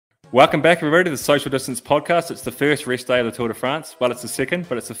Welcome back, everybody, to the Social Distance Podcast. It's the first rest day of the Tour de France. Well, it's the second,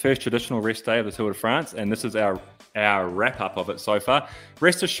 but it's the first traditional rest day of the Tour de France, and this is our wrap-up of it so far.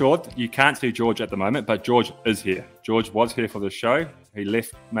 Rest assured, you can't see George at the moment, but George is here. George was here for the show. He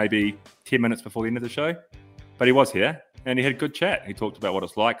left maybe 10 minutes before the end of the show, but he was here, and he had a good chat. He talked about what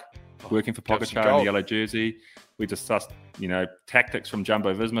it's like working for Pogačar in the yellow jersey. We discussed, tactics from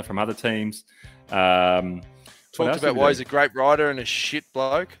Jumbo-Visma, from other teams. Talked about why he's a great rider and a shit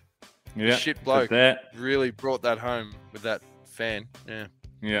bloke. Yeah, shit bloke. That really brought that home with that fan.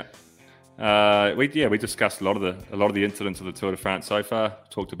 Yeah. We discussed a lot of the incidents of the Tour de France so far.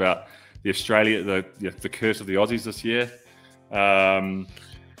 Talked about the curse of the Aussies this year.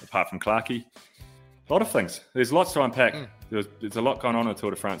 Apart from Clarkey, a lot of things. There's lots to unpack. There's a lot going on in the Tour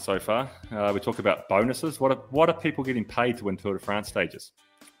de France so far. We talk about bonuses. What are people getting paid to win Tour de France stages?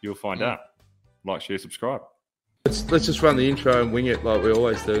 You'll find out. Like, share, subscribe. Let's just run the intro and wing it like we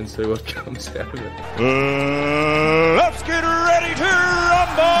always do and see what comes out of it. Let's get ready to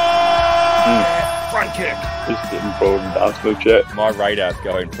rumble! Front kick. Just getting bored and dance move chat. My radar's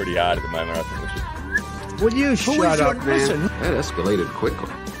going pretty hard at the moment. I think we should. Will you shut up, man? That escalated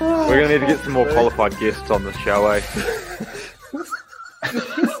quickly. We're going to need to get some more qualified guests on the show, eh?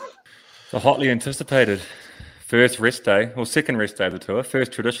 The hotly anticipated first rest day, or second rest day of the Tour,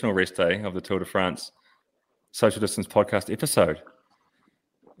 first traditional rest day of the Tour de France Social Distance Podcast episode.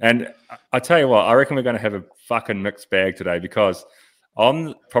 And I tell you what, I reckon we're going to have a fucking mixed bag today because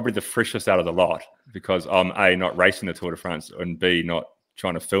I'm probably the freshest out of the lot because I'm A, not racing the Tour de France, and B, not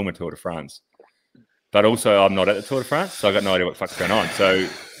trying to film a Tour de France. But also I'm not at the Tour de France, so I've got no idea what the fuck's going on. So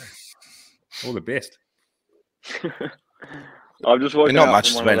all the best. I've just woken not up much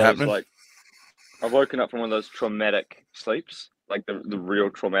from has one been of those, happening. I've woken up from one of those traumatic sleeps, like the real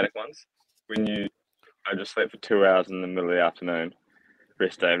traumatic ones, when I just slept for 2 hours in the middle of the afternoon,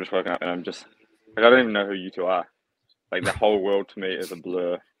 rest day. I've just woken up and I'm just, I don't even know who you two are. Like, the whole world to me is a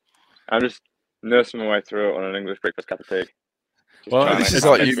blur. I'm just nursing my way through it on an English breakfast cup of tea. Well, This is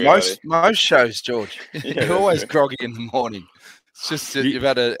like you most shows, George. You're always groggy in the morning. It's just that you've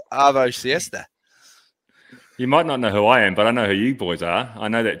had an Arvo siesta. You might not know who I am, but I know who you boys are. I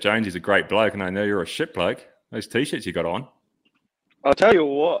know that Jonesy's a great bloke, and I know you're a shit bloke. Those T-shirts you got on. I'll tell you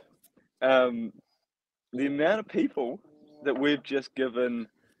what, the amount of people that we've just given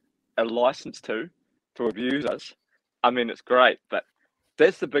a license to abuse us, I mean, it's great, but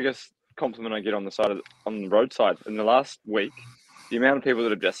that's the biggest compliment I get on the roadside. In the last week, the amount of people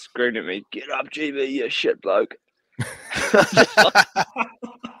that have just screamed at me, "Get up, GB, you shit bloke."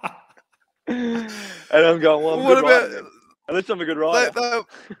 And I'm going, well, What about at least I'm a good rider.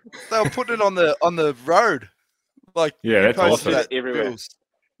 they were putting it on the road, like Yeah, that's awesome. That everywhere.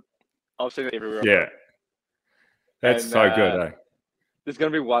 I've seen it everywhere. Yeah. That's And, so good, eh? There's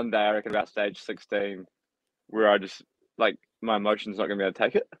going to be one day, I reckon, about stage 16, where I just, like, my emotion's not going to be able to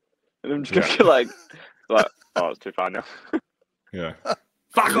take it. And I'm just going to be like, oh, it's too far now. Yeah.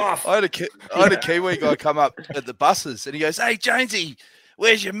 Fuck off! I had a Kiwi guy come up at the buses and he goes, "Hey, Jonesy,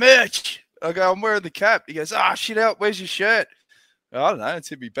 where's your merch?" I go, "I'm wearing the cap." He goes, "Oh, shit out, where's your shirt?" I don't know,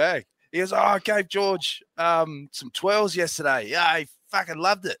 it's in my bag. He goes, "Oh, I gave George some 12s yesterday. Yeah, he fucking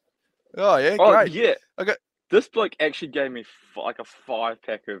loved it." Oh, yeah, great. Yeah. Okay. This bloke actually gave me like a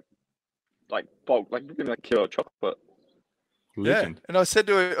 5-pack of like bulk, like a kilo of chocolate. Legend. Yeah. And I said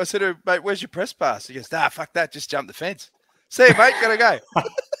to her, "Mate, where's your press pass?" He goes, "Nah, fuck that, just jump the fence." "See you, mate, gotta go."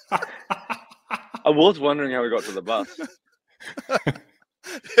 I was wondering how we got to the bus.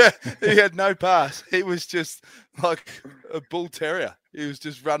 Yeah, he had no pass. He was just like a bull terrier. He was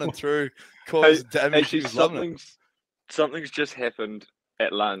just running through, causing damage. Actually, something's just happened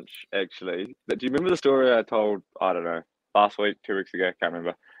at lunch, actually. Do you remember the story I told, I don't know, last week, 2 weeks ago, I can't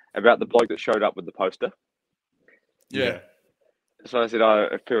remember, about the bloke that showed up with the poster? Yeah. So I said,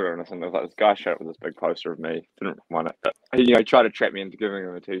 if people don't listen, there's like this guy showed up with this big poster of me, didn't want it, but he tried to trap me into giving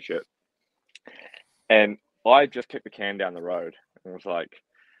him a t-shirt. And I just kicked the can down the road and was like,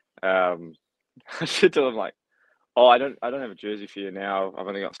 I said to him, like, "Oh, I don't have a jersey for you now. I've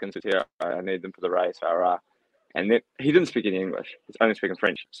only got skin suits here. I need them for the race." And then he didn't speak any English. He's only speaking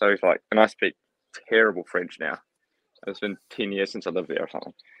French. So he's like, and I speak terrible French now. It's been 10 years since I lived there or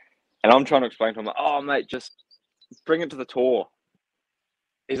something. And I'm trying to explain to him, like, "Oh, mate, just bring it to the tour."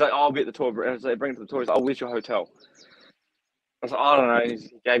 He's like, "Oh, I'll be at the tour." And I was like, "Bring it to the tour." He's like, "Oh, where's your hotel?" I was like, "I don't know." He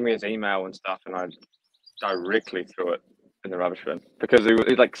gave me his email and stuff, and I directly threw it in the rubbish bin because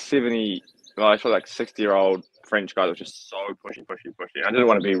he's like 70. Well, I saw like 60-year-old French guy that was just so pushy. I didn't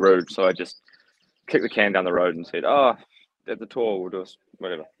want to be rude, so I just kicked the can down the road and said, "Oh, at the tour, we'll do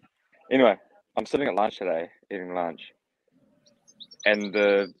whatever." Anyway, I'm sitting at lunch today, eating lunch, and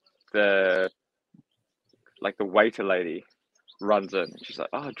the the waiter lady runs in. And she's like,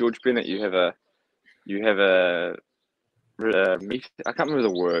 "Oh, George Bennett, you have a meet. I can't remember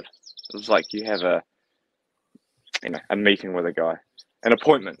the word. It was like you have a meeting with a guy, an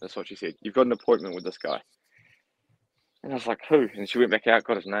appointment. That's what she said. You've got an appointment with this guy." And I was like, "Who?" And she went back out,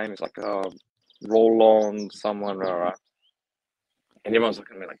 got his name. It's like, "Oh, Roland, someone." And everyone's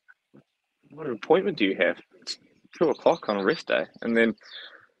looking at me like, "What appointment do you have? It's 2:00 on a rest day." And then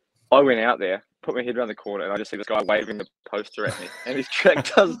I went out there, put my head around the corner, and I just see this guy waving the poster at me, and he's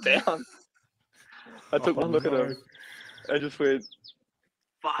tracked us down. I took one look at him, and just went,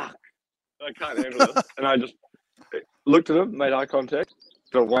 "Fuck, I can't handle this." And I just looked at him, made eye contact,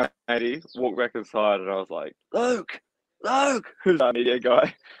 did a 180, walked back inside, and I was like, Luke, who's our media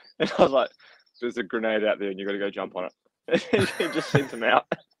guy? And I was like, "There's a grenade out there, and you got to go jump on it." And he just sent him out.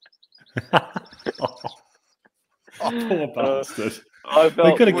 Poor bastard. I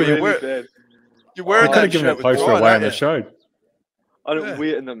felt really bad. You're wearing that given that poster away on the show. I don't.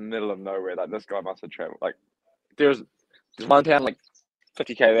 We're in the middle of nowhere. Like, this guy must have traveled. Like, there's one town like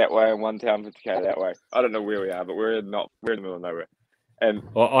 50k that way, and one town 50k that way. I don't know where we are, but we're in the middle of nowhere. And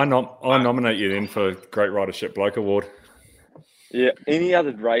I nominate you then for Great Ridership Bloke Award. Yeah, any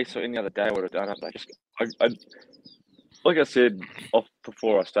other race or any other day I would have done it. I like I said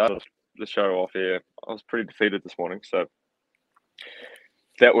before I started the show off here, I was pretty defeated this morning. So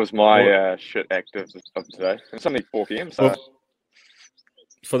that was my shit act of today. It's only 4 p.m. So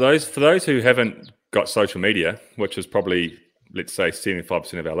for those who haven't got social media, which is probably, let's say,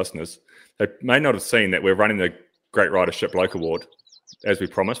 75% of our listeners, they may not have seen that we're running the Great Ridership Bloke Award as we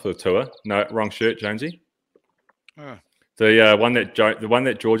promised for the tour. No, wrong shirt, Jonesy. Oh. The one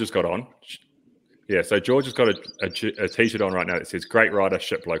that George has got on. Yeah, so George has got a T-shirt on right now that says Great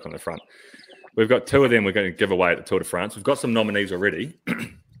Ridership Bloke on the front. We've got 2 of them we're going to give away at the Tour de France. We've got some nominees already,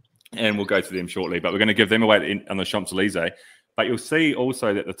 and we'll go to them shortly. But we're going to give them away on the Champs-Élysées. But you'll see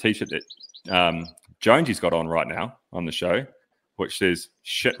also that the T-shirt that Jonesy's got on right now on the show, which says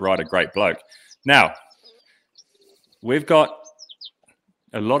Shit Rider Great Bloke. Now, we've got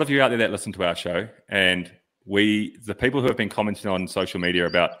a lot of you out there that listen to our show, and the people who have been commenting on social media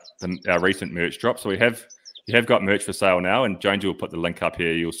about our recent merch drop. So you have got merch for sale now, and Jonesy will put the link up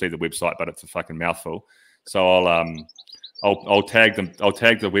here. You'll see the website, but it's a fucking mouthful. So I'll tag them. I'll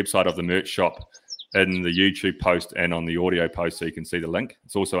tag the website of the merch shop in the YouTube post and on the audio post, so you can see the link.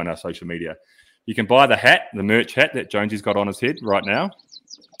 It's also on our social media. You can buy the merch hat that Jonesy's got on his head right now.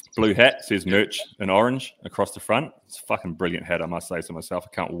 Blue hat, says merch in orange across the front. It's a fucking brilliant hat, I must say so myself.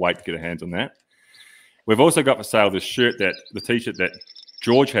 I can't wait to get a hands on that. We've also got for sale this shirt, the T-shirt that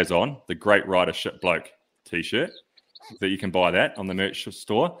George has on, the Great Ridership Bloke T-shirt, that you can buy that on the merch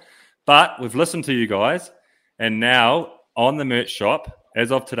store. But we've listened to you guys, and now on the merch shop,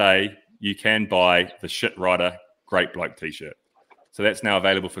 as of today, you can buy the Shit Rider Great Bloke T-shirt. So that's now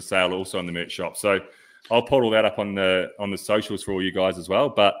available for sale also on the merch shop. So I'll put all that up on the socials for all you guys as well.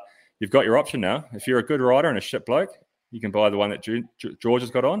 But you've got your option now. If you're a good rider and a shit bloke, you can buy the one that George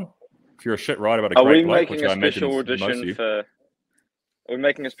has got on. If you're a shit rider but a great bloke, which I imagine is most of you. Are we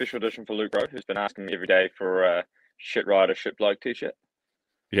making a special edition for Luke Rowe, who's been asking me every day for a Shit Rider Shit Bloke T-shirt?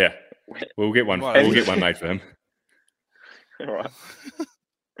 Yeah, we'll get one. We'll get one made for him. All right.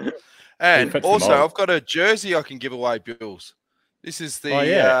 And also, I've got a jersey I can give away, Bills. This is the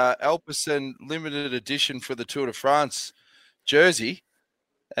Alpecin limited edition for the Tour de France jersey.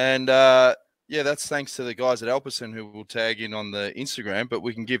 And, that's thanks to the guys at Alpecin who will tag in on the Instagram, but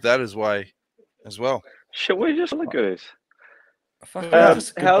we can give that away as well. Shall we just look at this?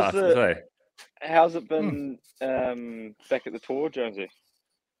 How's it been back at the tour, Jonesy?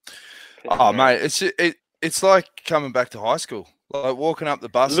 Oh, mate, it's like coming back to high school. Like walking up the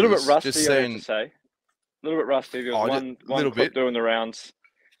buses. A little bit rusty, I have to say. A little bit rusty. There was one clip doing the rounds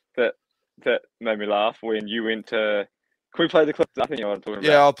that made me laugh when you went to... Can we play the clip? I think you know what I'm talking about.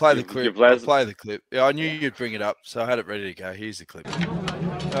 Yeah, I'll play the clip. I'll play the clip. Yeah, I knew you'd bring it up, so I had it ready to go. Here's the clip.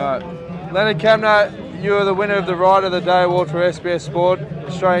 All right. Leonard Kamner, you are the winner of the Ride of the Day award for SBS Sport.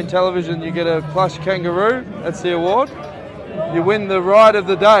 Australian Television, you get a plush kangaroo. That's the award. You win the Ride of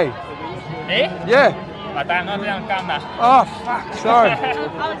the Day. Eh? Yeah. Oh, fuck. Sorry.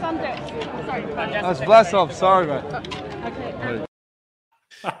 Alexander. Sorry. That's Vlasov. Sorry, mate. Okay.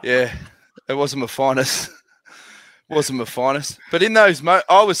 Yeah, it wasn't my finest. But in those,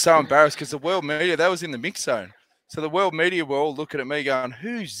 I was so embarrassed because the world media, that was in the mix zone. So the world media were all looking at me going,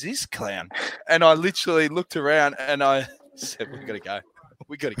 who's this clown? And I literally looked around and I said, we've got to go.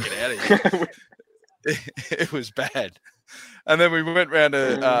 We got to get out of here. It was bad. And then we went round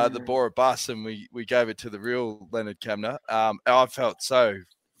to the Bora bus and we gave it to the real Leonard Kamner. I felt so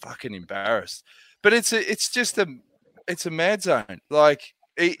fucking embarrassed. But it's a mad zone. Like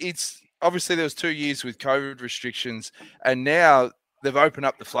it's obviously there was 2 years with COVID restrictions, and now they've opened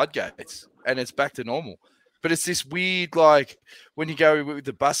up the floodgates and it's back to normal. But it's this weird, like when you go with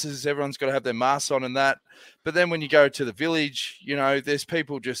the buses, everyone's got to have their masks on and that. But then when you go to the village, you know, there's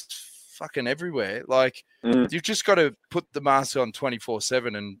people just fucking everywhere. Like you've just got to put the mask on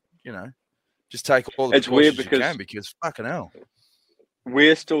 24/7 and, you know, just take all the precautions you can, because fucking hell.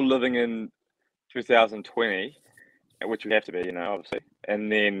 We're still living in 2020, which we have to be, you know, obviously.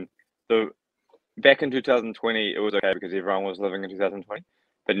 And then back in 2020, it was okay because everyone was living in 2020.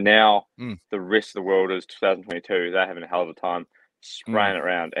 But now the rest of the world is 2022. They're having a hell of a time spraying it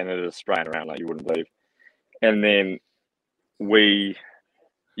around, and it is spraying around like you wouldn't believe. And then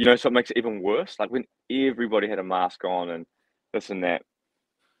so it makes it even worse. Like when everybody had a mask on and this and that,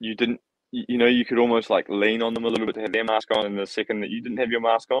 you didn't, you could almost like lean on them a little bit to have their mask on in the second that you didn't have your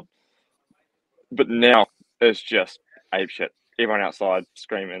mask on. But now it's just apeshit. Everyone outside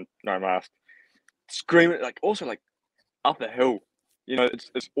screaming, no mask. Screaming, like also like up a hill. You know,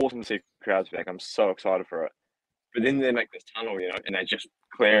 it's awesome to see crowds back. I'm so excited for it. But then they make this tunnel, you know, and they're just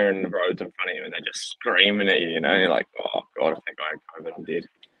clearing the roads in front of you, and they're just screaming at you, you know. And you're like, oh, God, I think I had COVID, I'm dead.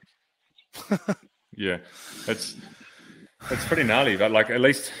 Yeah, it's pretty gnarly. But, like, at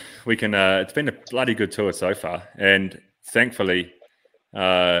least we can it's been a bloody good tour so far. And thankfully,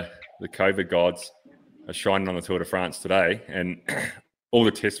 the COVID gods are shining on the Tour de France today. And all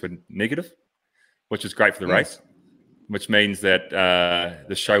the tests were negative, which is great for the race. Which means that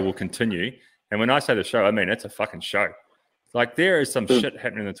the show will continue. And when I say the show, I mean it's a fucking show. Like, there is some shit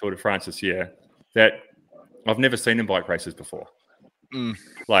happening in the Tour de France this year that I've never seen in bike races before.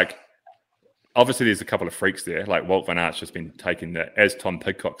 Like, obviously there's a couple of freaks there. Like Walt Van Aert's just been taking as Tom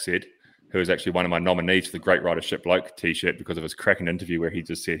Pidcock said, who is actually one of my nominees for the Great Ridership Bloke t-shirt because of his cracking interview where he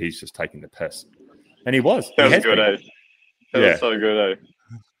just said he's just taking the piss. And he was. That was good, eh? That was so good, eh?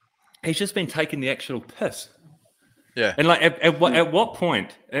 He's just been taking the actual piss. Yeah, and like at what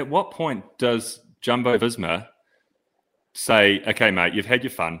point does Jumbo Visma say, okay, mate, you've had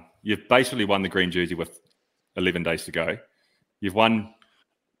your fun, you've basically won the green jersey with 11 days to go, you've won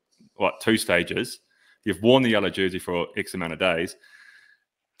 2 stages, you've worn the yellow jersey for X amount of days,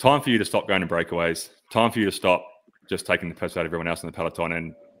 time for you to stop going to breakaways, time for you to stop just taking the piss out of everyone else in the peloton,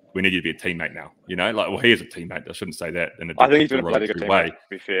 and we need you to be a teammate now, you know? Like, well, he is a teammate. I shouldn't say that in a I think he's been a bloody good good way. teammate, to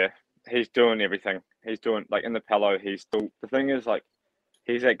be fair. He's doing everything. He's doing, like, in the Palo, the thing is, like,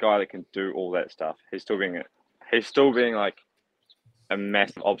 he's that guy that can do all that stuff. He's still being like a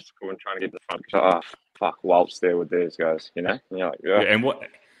massive obstacle and trying to get to the front. Oh, fuck, Walt's there with these guys, you know? And you're like, yeah.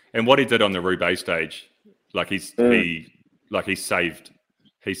 And what he did on the Roubaix stage, like he saved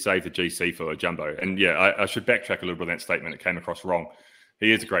the GC for Jumbo. And yeah, I should backtrack a little bit on that statement. It came across wrong.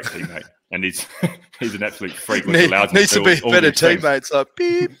 He is a great teammate, and he's an absolute freak. Needs to be better teammates. Like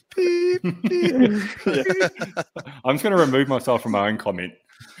beep beep beep. I'm just going to remove myself from my own comment.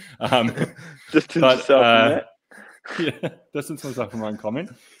 Distance yourself distance myself from my own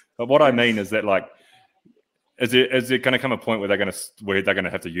comment. But what I mean is that, like, is there going to come a point where they're going to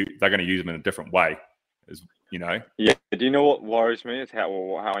have to use them in a different way? You know? Yeah. Do you know what worries me? Is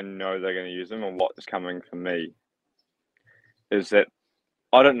how I know they're going to use them, and what's coming for me is that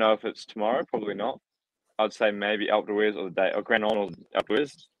I don't know if it's tomorrow. Probably not. I'd say maybe Alpe d'Huez or the day, or Grand Honor Alpe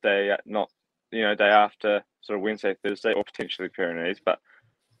d'Huez day, day after, sort of Wednesday, Thursday, or potentially Pyrenees. But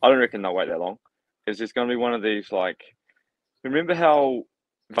I don't reckon they'll wait that long. Is there's going to be one of these, like, remember how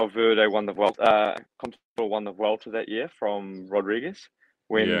Valverde won the Vuelta, Contador won the Vuelta that year from Rodriguez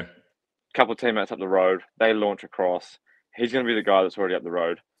when a couple of teammates up the road, they launch across. He's going to be the guy that's already up the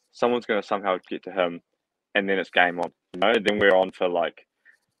road. Someone's going to somehow get to him, and then it's game on. You know, then we're on for like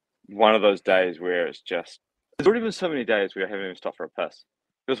one of those days where it's just. There's already been so many days where I haven't even stopped for a piss.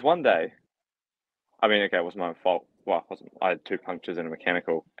 There was one day. I mean, okay, it was my own fault. Well, it wasn't. I had 2 punctures and a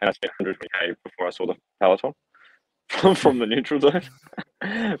mechanical, and I spent 120k before I saw the peloton from the neutral zone.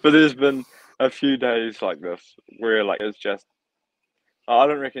 But there's been a few days like this where, like, it's just. I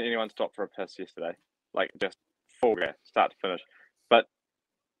don't reckon anyone stopped for a piss yesterday. Like, just full gas, start to finish. But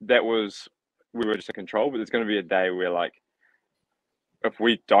we were just in control. But there's going to be a day where, like, if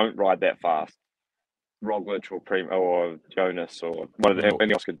we don't ride that fast, Roglic or Jonas or one of the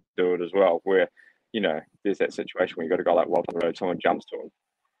anyone else could do it as well. Where, you know, there's that situation where you got a guy like Walt on the road, someone jumps to him,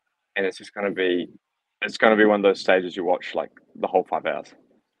 and it's just going to be one of those stages you watch like the whole 5 hours.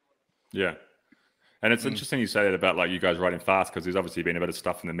 Yeah. And it's interesting you say that about, like, you guys riding fast, because there's obviously been a bit of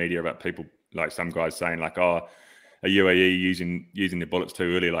stuff in the media about people, like some guys saying, like, oh, a UAE using the bullets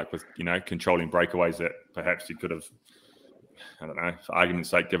too early, like with, you know, controlling breakaways that perhaps you could have I don't know, for argument's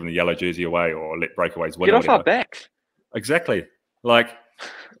sake, giving the yellow jersey away or let breakaways win. Get or off our whatever. backs. Exactly. Like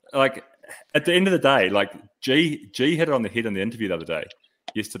at the end of the day, like G hit it on the head in the interview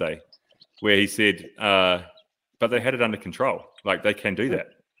yesterday, where he said, but they had it under control. Like they can do that.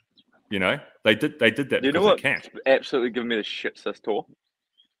 You know, they did that You know because what? they can. Absolutely giving me the shits this tour.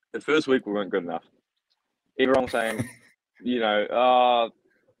 The first week we weren't good enough. Everyone saying,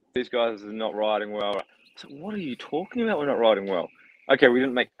 these guys are not riding well. So what are you talking about? We're not riding well. Okay, we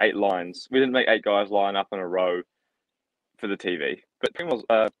didn't make 8 lines. We didn't make 8 guys line up in a row for the TV. But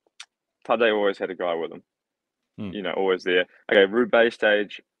Tade always had a guy with him. You know, always there. Okay, Roubaix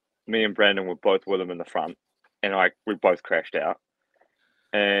stage, me and Brandon were both with him in the front, and we both crashed out.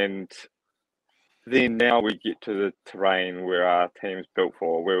 And then now we get to the terrain where our team's built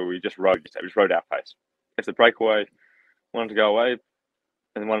for, where we just rode our pace. If the breakaway wanted to go away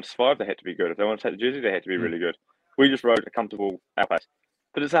and wanted to survive, they had to be good. If they wanted to take the jersey, they had to be really good. We just rode a comfortable our pace.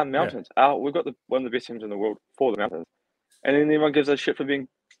 But it's our mountains. We've got one of the best teams in the world for the mountains. And then everyone gives us shit for being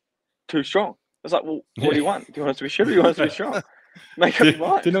too strong. It's like, well, what do you want? Do you want us to be shit or do you want us to be strong? Make up your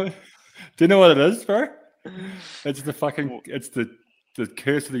mind. Do you know what it is, bro? It's the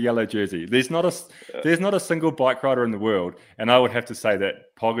curse of the yellow jersey. There's not a single bike rider in the world, and I would have to say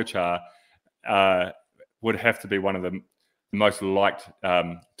that Pogačar would have to be one of the most liked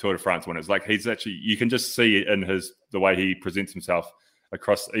Tour de France winners. Like he's actually, you can just see in the way he presents himself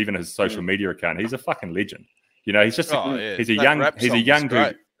across even his social media account. He's a fucking legend. You know, he's just he's a young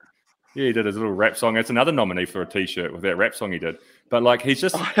dude. Yeah, he did his little rap song. It's another nominee for a T-shirt with that rap song he did. But like, he's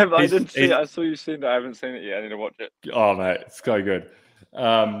just. I didn't see it. I saw you send it. I haven't seen it yet. I need to watch it. Oh mate, it's so good.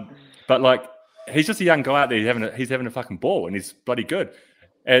 But like, he's just a young guy out there. He's having a fucking ball, and he's bloody good.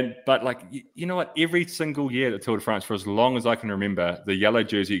 But like, you know what? Every single year at the Tour de France, for as long as I can remember, the yellow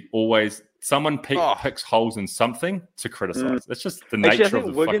jersey always someone picks holes in something to criticize. That's just the nature of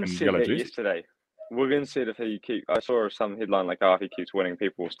the fucking yellow jersey. Yesterday. Wiggins said I saw some headline like, if he keeps winning,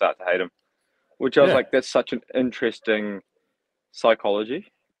 people will start to hate him. Which I was like, that's such an interesting psychology.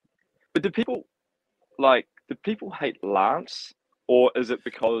 But do people hate Lance, or is it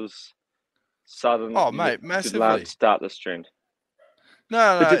because massively. Did Lance start this trend?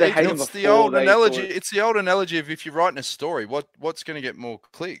 No, it's the old analogy. It's the old analogy of if you're writing a story, what's going to get more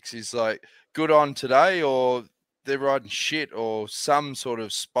clicks is like good on today, or they're riding shit, or some sort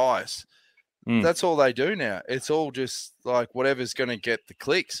of spice. That's all they do now. It's all just like whatever's going to get the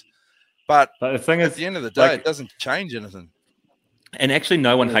clicks. But the thing is, at the end of the day, it doesn't change anything. And actually,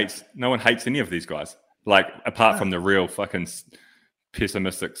 no one hates any of these guys. Like apart from the real fucking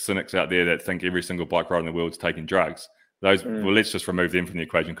pessimistic cynics out there that think every single bike rider in the world is taking drugs. Those, well, let's just remove them from the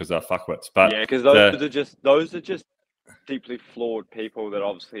equation because they're fuckwits. But because those are just deeply flawed people that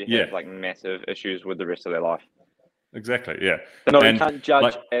obviously have like massive issues with the rest of their life. Exactly. Yeah. No, you can't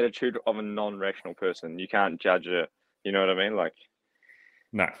judge attitude of a non-rational person. You can't judge it. You know what I mean? Like,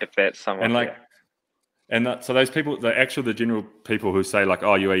 no. If that's someone, so those people, the general people who say like,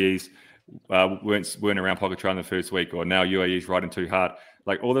 oh, UAE's weren't around Pogačar in the first week, or now UAE's riding too hard.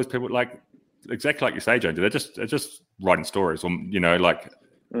 Like all those people, like exactly like you say, Jonesy, they're just writing stories, or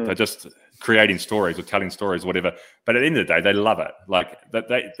they're just creating stories or telling stories, or whatever. But at the end of the day, they love it. Like they're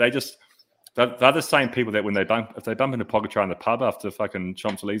the same people that when if they bump into Pogačar in the pub after fucking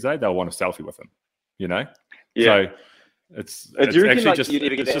Champs-Élysées, they'll want a selfie with him. You know? Yeah. So it's actually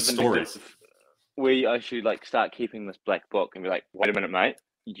just stories. We actually start keeping this black book and be like, wait a minute, mate.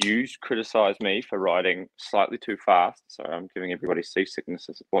 You criticize me for riding slightly too fast. So I'm giving everybody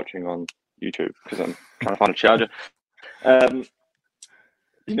seasicknesses watching on YouTube because I'm trying to find a charger.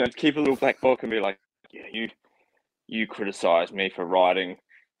 Keep a little black book and be like, yeah, you criticize me for riding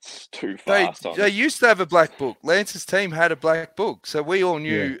too fast. They used to have a black book. Lance's team had a black book. So we all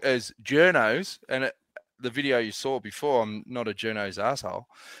knew as journos, and the video you saw before, I'm not a journo's asshole.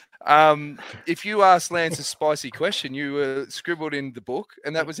 If you asked Lance a spicy question, you were scribbled in the book,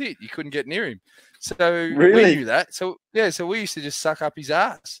 and that was it. You couldn't get near him. So we knew that. So we used to just suck up his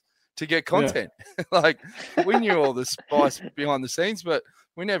ass to get content. Yeah. We knew all the spice behind the scenes, but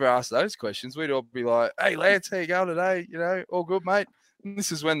we never asked those questions. We'd all be like, "Hey, Lance, how you going today? All good, mate." And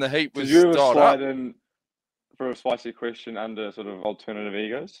this is when the heat was dialed up. Slide in for a spicy question under sort of alternative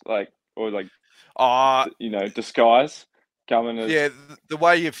egos, disguise. The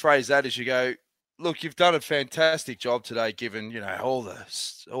way you phrase that is you go, look, you've done a fantastic job today, given all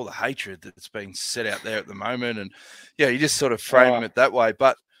the hatred that's being set out there at the moment, and you just sort of frame it that way.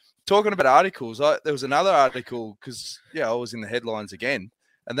 But talking about articles, there was another article because I was in the headlines again,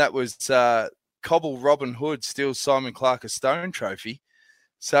 and that was Cobble Robin Hood steals Simon Clark a Stone trophy.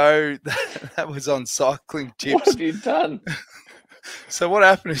 So that was on cycling What tips. have you done? So what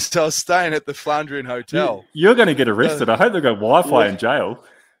happened is I was staying at the Flandrian Hotel. You're going to get arrested. I hope they got Wi-Fi in jail.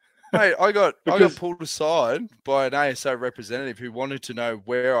 Mate, I got Because- pulled aside by an ASO representative who wanted to know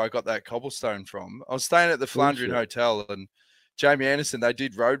where I got that cobblestone from. I was staying at the Flandrian Bullshit. Hotel, and Jamie Anderson, they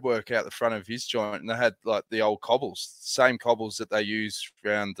did road work out the front of his joint, and they had like the old cobbles, same cobbles that they use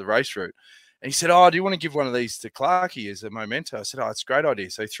around the race route. And he said, "Oh, do you want to give one of these to Clarkey as a memento?" I said, "Oh, it's a great idea."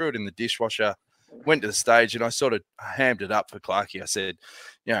 So he threw it in the dishwasher, went to the stage, and I sort of hammed it up for Clarkey. I said,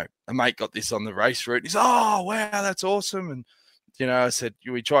 "You know, a mate got this on the race route." He's, "Oh, wow, that's awesome." And you know, I said,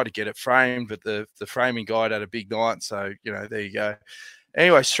 we tried to get it framed, but the framing guy had a big night. So, you know, there you go.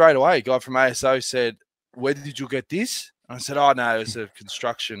 Anyway, straight away, a guy from ASO said, "Where did you get this?" And I said, "Oh, no, it was a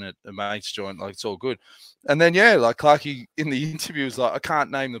construction at a mate's joint. Like, it's all good." And then, yeah, like Clarkey in the interview was like, "I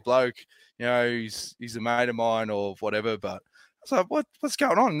can't name the bloke. You know, he's a mate of mine or whatever." But I was like, what's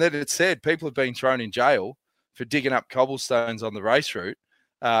going on? And then it said people have been thrown in jail for digging up cobblestones on the race route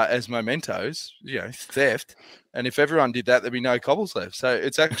as mementos, you know, theft. And if everyone did that, there'd be no cobbles left. So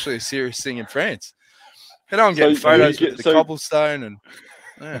it's actually a serious thing in France. And I'm getting photos with the cobblestone. And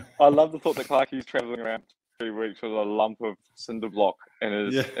yeah. I love the thought that Clarkey's travelling around 3 weeks with a lump of cinder block in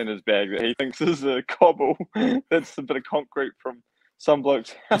his bag that he thinks is a cobble. That's a bit of concrete from some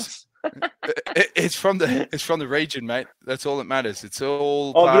bloke's house. It's from the region, mate. That's all that matters. It's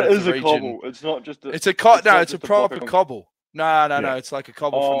all Oh, part but it of is the a region. cobble. It's not just a. It's a just proper block of- cobble. No. Yeah. It's like a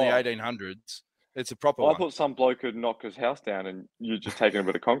cobble from the Oh. 1800s. It's a proper I one. thought some bloke had knocked his house down and you just taken a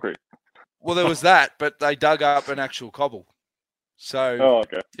bit of concrete. Well, there was that, but they dug up an actual cobble. So Oh,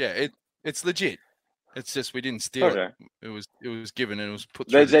 okay. yeah, it's legit. It's just we didn't steal Okay. it. It was given and it was put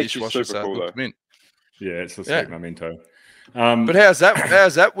through That's the actually dishwasher. super So cool, it looked though. mint. Yeah, it's a Yeah. sweet memento. But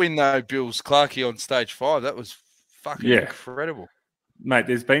how's that win though, Bills? Clarkey on stage 5. That was fucking incredible. Mate,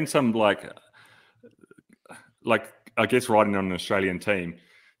 there's been some like I guess riding on an Australian team.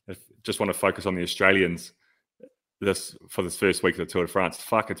 Just want to focus on the Australians this first week of the Tour de France.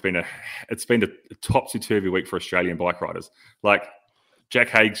 Fuck, it's been a topsy-turvy week for Australian bike riders. Like Jack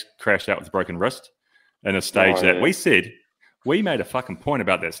Haig's crashed out with a broken wrist in a stage that we said we made a fucking point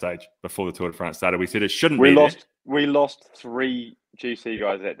about that stage before the Tour de France started. We said it shouldn't be there. We lost 3 GC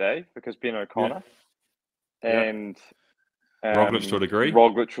guys that day because Ben O'Connor and Roglic to a degree.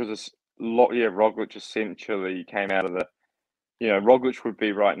 Roglic was Roglic essentially came out of the. You know, Roglic would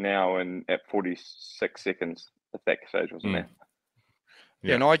be right now at 46 seconds if that stage wasn't there.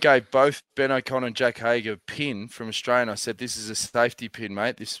 Yeah, and I gave both Ben O'Connor and Jack Haig a pin from Australia. And I said, "This is a safety pin,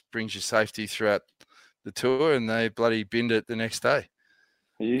 mate. This brings you safety throughout the tour." And they bloody binned it the next day.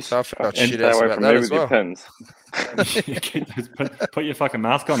 So I felt shit out about that as well. Pins. Put your fucking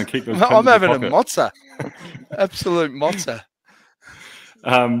mask on and keep those. I'm having a mozza. Absolute mozza.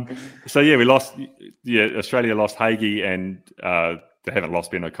 So yeah, we lost. Yeah, Australia lost Hagee, and they haven't lost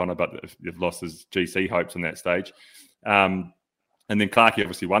Ben O'Connor, but they've lost his GC hopes in that stage. And then Clarkey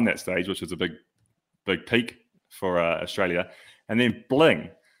obviously won that stage, which was a big peak for Australia. And then Bling,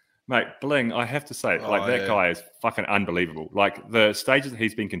 mate, I have to say, that guy is fucking unbelievable. Like the stages that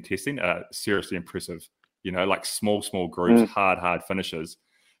he's been contesting are seriously impressive. You know, like small groups, hard finishes.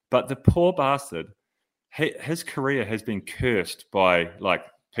 But the poor bastard. His career has been cursed by like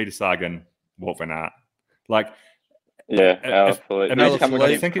Peter Sagan, Wout van Aert. Like, freaks.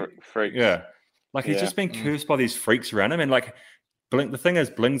 Yeah, like he's just been cursed by these freaks around him, and like, the thing is,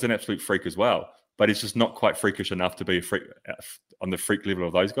 Bling's an absolute freak as well, but he's just not quite freakish enough to be a freak on the freak level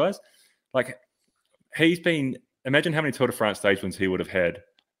of those guys. Like, imagine how many Tour de France stage wins he would have had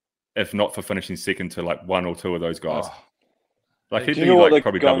if not for finishing second to like 1 or 2 of those guys. Like, he'd be like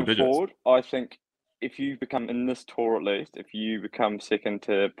probably double digits. Forward, I think. If you become, in this tour at least, if you become second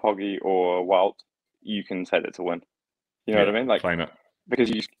to Poggy or Wout, you can say that's a win. You know what I mean? Like, claim it.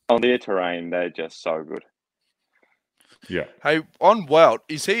 Because on their terrain, they're just so good. Yeah. Hey, on Wout,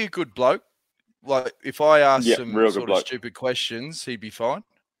 is he a good bloke? Like, if I ask some sort of stupid questions, he'd be fine?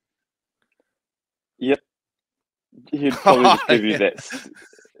 Yep. He'd probably just give you that.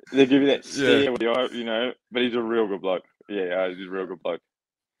 They give you that stare with the eye, you know, but he's a real good bloke. Yeah, he's a real good bloke.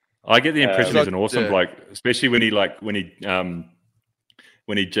 I get the impression he's an awesome bloke, especially when he gave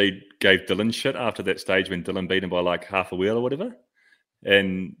Dylan shit after that stage when Dylan beat him by like half a wheel or whatever.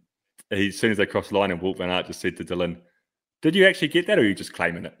 And as soon as they crossed the line, and Wout van Aert just said to Dylan, "Did you actually get that, or are you just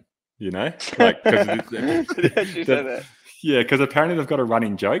claiming it?" You know, like because apparently they've got a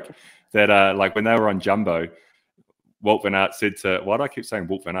running joke that like when they were on Jumbo, Wout van Aert said to, why do I keep saying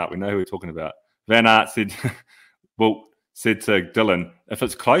Wout van Aert? We know who we're talking about. Van Aert said, said to Dylan, if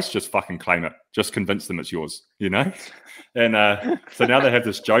it's close, just fucking claim it. Just convince them it's yours, you know? And so now they have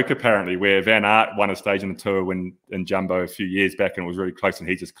this joke apparently where Van Aert won a stage in the Tour in Jumbo a few years back and it was really close and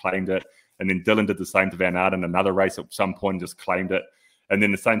he just claimed it. And then Dylan did the same to Van Aert in another race at some point and just claimed it. And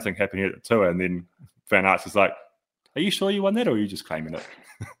then the same thing happened here at the Tour. And then Van Aert's just like, are you sure you won that or are you just claiming it?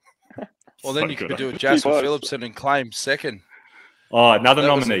 Well, then you could do a Jasper Philipsen and claim second. Oh, another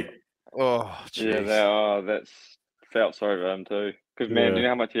nominee. Oh, geez. Yeah, that's felt sorry for him too. Because man, do you know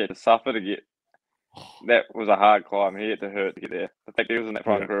how much he had to suffer to get? That was a hard climb. He had to hurt to get there. The fact he was in that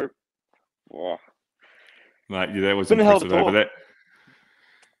front group. Wow. Mate, yeah, that was been impressive a hell of over a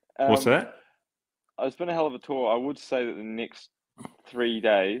that. What's that? It's been a hell of a tour. I would say that the next 3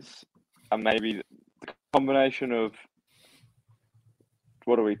 days are maybe the combination of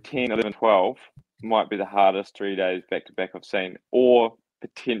 10, 11, 12 might be the hardest 3 days back to back I've seen, or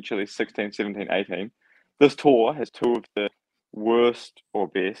potentially 16, 17, 18. This tour has two of the worst or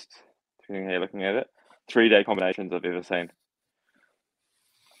best, depending how you're looking at it, 3-day combinations I've ever seen.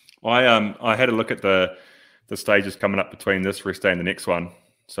 I had a look at the stages coming up between this rest day and the next one,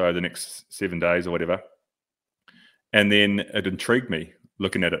 so the next 7 days or whatever. And then it intrigued me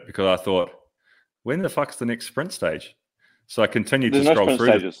looking at it because I thought, when the fuck's the next sprint stage? So I continued to scroll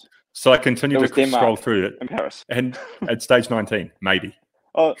through it. So I continued to scroll through it in Paris, and at stage 19, maybe.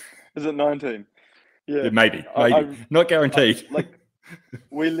 Oh, is it 19? Yeah, maybe. Not guaranteed.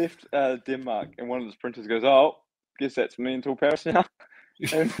 We left Denmark, and one of the sprinters goes, "Oh, guess that's me until Paris now."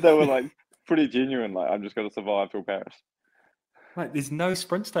 And they were like pretty genuine. Like, I'm just going to survive till Paris. Mate, there's no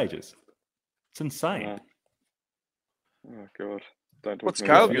sprint stages. It's insane. Oh God! Don't talk What's to me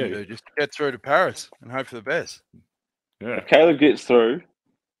Caleb about going to do? Just get through to Paris and hope for the best. Yeah. If Caleb gets through,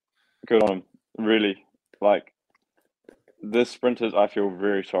 good on him. Really, like the sprinters, I feel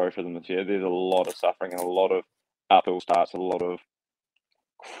very sorry for them this year. There's a lot of suffering and a lot of uphill starts, a lot of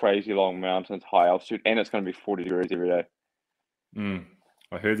crazy long mountains, high altitude, and it's going to be 40 degrees every day.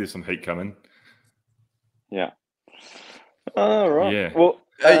 I heard there's some heat coming. Yeah. All right. Yeah. Well,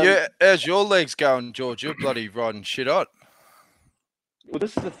 how's your legs going, George? You're bloody riding shit hot. Well,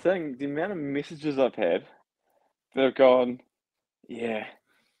 this is the thing. The amount of messages I've had that have gone, yeah,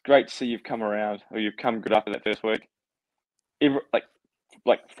 great to see you've come around, or you've come good after that first week.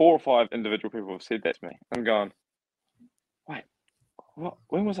 Like 4 or 5 individual people have said that to me. I'm going, wait, what?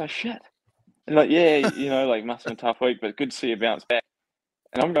 When was I shit? And like, yeah, must have been a tough week, but good to see you bounce back.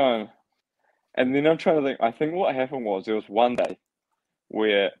 And I'm going, and then I'm trying to think. I think what happened was there was one day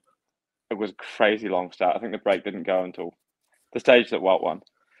where it was a crazy long start. I think the break didn't go until the stage that Wout won.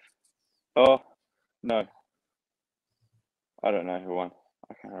 Oh, no. I don't know who won.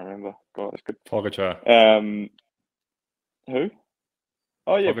 I can't remember. God, that's good. Pogačar. Who?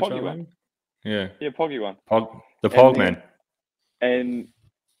 Oh, yeah, Pogačar Poggy won. Yeah. Yeah, Poggy won. The Pog man. And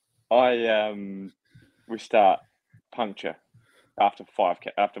we start puncture after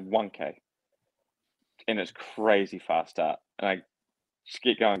 1K. And it's crazy fast start. And I just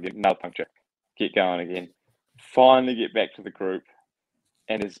get going, get another puncture, get going again. Finally get back to the group,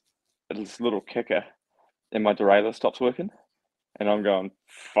 and there's this little kicker, and my derailleur stops working. And I'm going,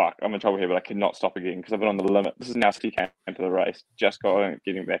 fuck, I'm in trouble here, but I cannot stop again because I've been on the limit. This is now 60K into the race, just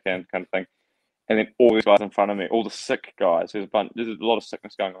getting back in kind of thing. And then all these guys in front of me, all the sick guys, there's a lot of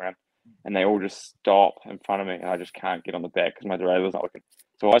sickness going around, and they all just stop in front of me, and I just can't get on the back because my derailleur's not working.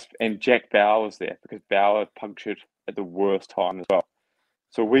 And Jack Bauer was there because Bauer punctured at the worst time as well.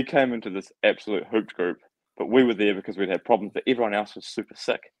 So we came into this absolute hooped group, but we were there because we'd had problems, but everyone else was super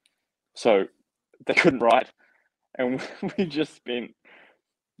sick. So they couldn't ride. And we just spent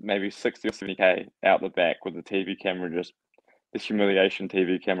maybe 60 or 70K out the back with the TV camera, just this humiliation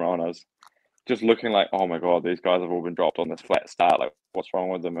TV camera on us, just looking like, oh my God, these guys have all been dropped on this flat start. Like, what's wrong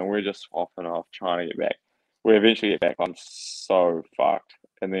with them? And we're just swapping off, trying to get back. We eventually get back. I'm so fucked.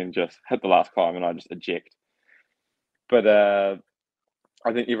 And then just hit the last climb and I just eject. But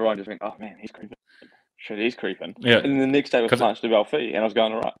I think everyone just went, oh man, he's creeping. Shit, he's creeping. Yeah. And then the next day was Planche de Belfi, and I was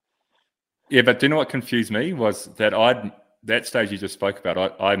going, all right. Yeah, but do you know what confused me was that that stage you just spoke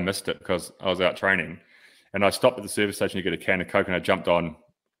about, I missed it because I was out training, and I stopped at the service station to get a can of Coke, and I jumped on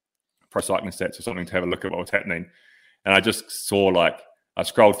Pro Cycling Stats or something to have a look at what was happening, and I just saw I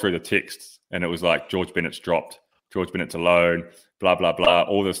scrolled through the texts, and it was like George Bennett's dropped, George Bennett's alone, blah blah blah,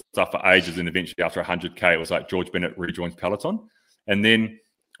 all this stuff for ages, and eventually after 100K, it was like George Bennett rejoins peloton, and then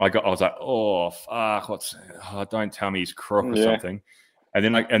I was like, oh fuck, don't tell me he's crook or something. And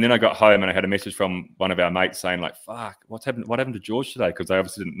then I got home and I had a message from one of our mates saying like, fuck, what happened to George today?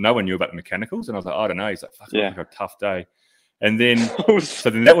 Because no one knew about the mechanicals. And I was like, I don't know. He's like, fuck, I've had a tough day. And then,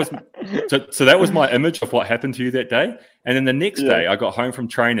 so that was my image of what happened to you that day. And then the next day, I got home from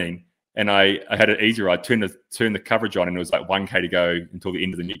training and I had it easier. I turned the coverage on, and it was like 1K to go until the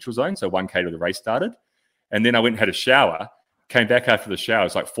end of the neutral zone. So 1K till the race started. And then I went and had a shower, came back after the shower.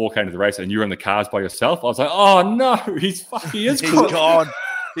 It's like 4K to the race, and you were in the cars by yourself. I was like, oh no, he is gone.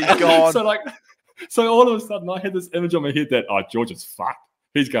 He's gone. So all of a sudden, I had this image on my head that, oh, George is fucked.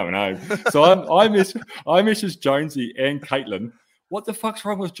 He's going home. So I messaged Jonesy and Caitlin, what the fuck's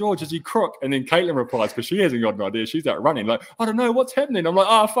wrong with George? Is he crook? And then Caitlin replies, because she hasn't got an idea. She's out running. Like, I don't know what's happening. I'm like,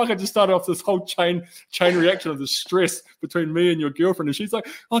 oh, fuck, I just started off this whole chain reaction of the stress between me and your girlfriend. And she's like,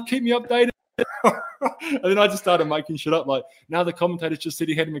 oh, keep me updated. And then I just started making shit up. Like, now the commentators just said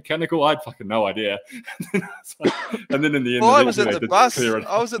he had a mechanical. I had fucking no idea. And then in the end, I was at the bus.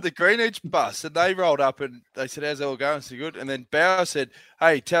 I was at the Greenwich bus, and they rolled up and they said, "How's it all going?" So good. And then Bauer said,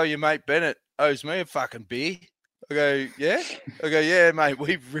 "Hey, tell your mate Bennett owes me a fucking beer." I go, "Yeah." I go, "Yeah, mate.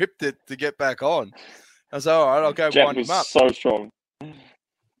 We've ripped it to get back on." I was like, "All right, I'll go wind him up." So strong.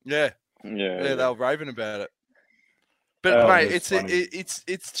 Yeah. They were raving about it. But mate,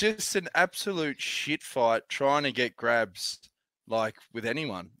 it's just an absolute shit fight trying to get grabs like with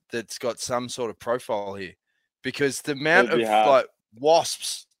anyone that's got some sort of profile here, because the amount of like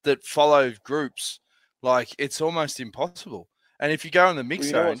wasps that follow groups, like it's almost impossible. And if you go in the mix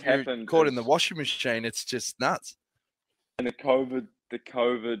zone, you're caught in the washing machine. It's just nuts. And the COVID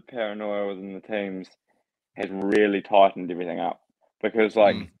paranoia within the teams has really tightened everything up, because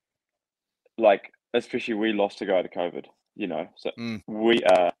like especially we lost a guy to COVID, you know, so we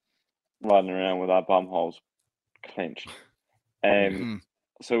are riding around with our bum holes clenched. And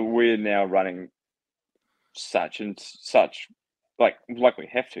so we're now running such like we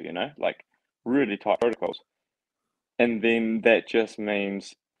have to, you know, like really tight protocols. And then that just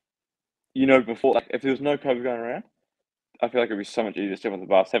means, you know, before, like if there was no COVID going around, I feel like it'd be so much easier to step on the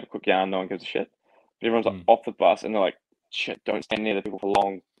bus, have a quick yarn, no one gives a shit. But everyone's like off the bus and they're like, shit, don't stand near the people for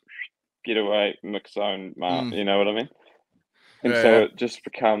long. Get away, mix zone, you know what I mean? And so it just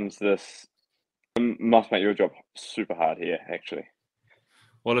becomes this, must make your job super hard here, actually.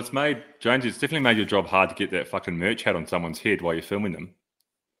 Well, it's definitely made your job hard to get that fucking merch hat on someone's head while you're filming them.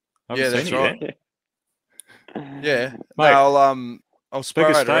 That's right. Yeah. Mate, I'll spray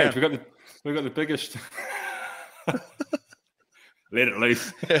biggest it stage. around. We've got the biggest. Let it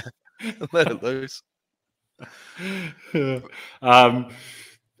loose. Let it loose.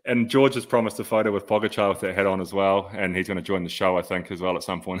 And George has promised a photo with Pogacar with that hat on as well, and he's going to join the show, I think, as well at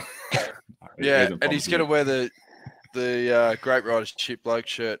some point. And he's going to wear the Great Riders Chip Bloke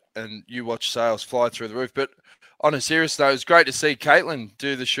shirt, and you watch sales fly through the roof. But on a serious note, it was great to see Caitlin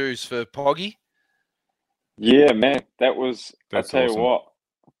do the shoes for Poggy. Yeah, man, that's I'll tell awesome. You what.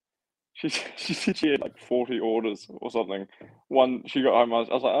 She said she had like 40 orders or something. One, she got home, I was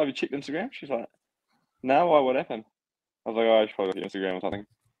like, oh, have you checked Instagram? She's like, no, why, what happened? I was like, oh, I should probably look at Instagram or something.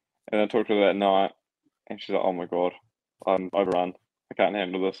 And then I talked to her that night, and she's like, oh my God, I'm overrun. I can't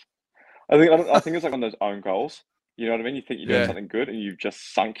handle this. I think it's like on those own goals. You know what I mean? You think you're doing something good, and you've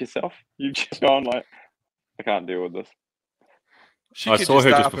just sunk yourself. You've just gone like, I can't deal with this. I saw her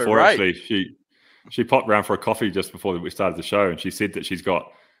just before, actually. She popped around for a coffee just before we started the show, and she said that she's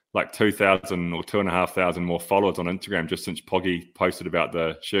got like 2,000 or 2,500 more followers on Instagram just since Poggy posted about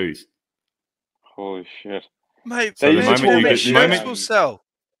the shoes. Holy shit. Mate, so imagine how many shirts will sell.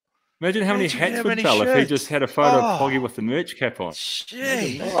 Imagine how many hats would sell if he just had a photo of Poggy with the merch cap on.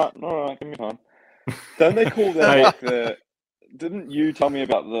 Jeez. All right, give me time. Don't they call that like the... Didn't you tell me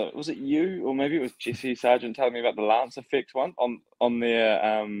about the... Was it you or maybe it was Jesse Sargent telling me about the Lance Effect one on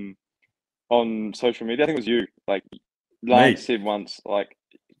their on social media? I think it was you. Like Lance said once, like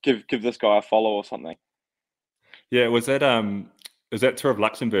give this guy a follow or something. Yeah, was that Tour of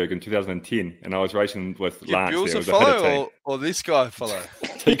Luxembourg in 2010, and I was racing with Lance. Bill's a follow or this guy a follow?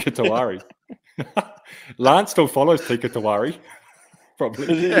 Tika Tawari. Lance still follows Tika Tawari.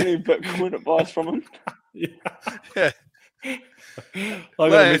 Probably. Is there any Bitcoin advice from him? Yeah. I got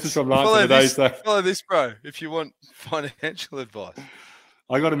a message from Lance today. Follow this, bro, if you want financial advice.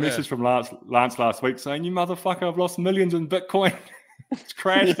 I got a message from Lance last week saying, you motherfucker, I've lost millions in Bitcoin. It's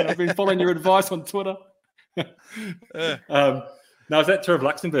crashed, and I've been following your advice on Twitter. No, I was at Tour of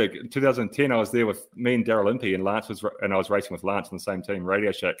Luxembourg in 2010. I was there with me and Daryl Impey, and I was racing with Lance on the same team,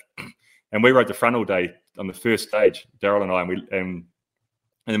 Radio Shack, and we rode the front all day on the first stage, Daryl and I, and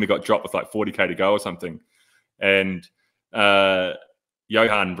then we got dropped with like 40k to go or something, and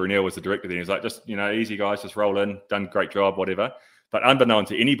Johan Brunel was the director there. He was like, just easy guys, just roll in, done a great job, whatever. But unbeknown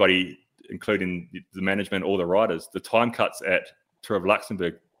to anybody, including the management or the riders, the time cuts at Tour of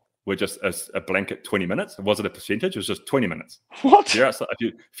Luxembourg were just a blanket 20 minutes. It wasn't a percentage. It was just 20 minutes. What?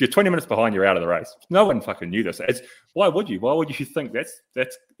 If you're 20 minutes behind, you're out of the race. No one fucking knew this. Why would you? Why would you think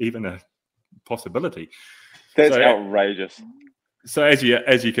that's even a possibility? That's outrageous. So as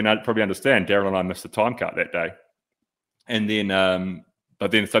you can probably understand, Daryl and I missed the time cut that day, and then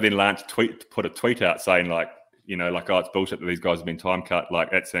then Lance put a tweet out saying like, oh, it's bullshit that these guys have been time cut.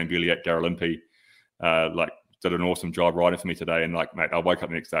 Like at Sam Bailey, at Daryl Impey, did an awesome job riding for me today. And like, mate, I woke up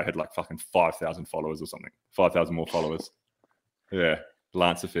the next day, I had like fucking 5,000 followers or something, 5,000 more followers. Yeah,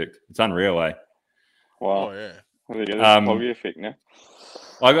 Lance effect. It's unreal, eh? Wow. Oh yeah. Well, there you go. There's a Poggy effect now.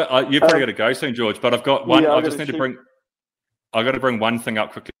 You've probably got to go soon, George. But I've got one. Yeah, I just need to bring. I got to bring one thing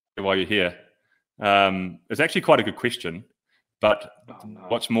up quickly while you're here. It's actually quite a good question, but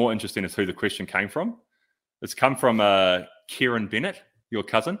what's more interesting is who the question came from. It's come from Kieran Bennett, your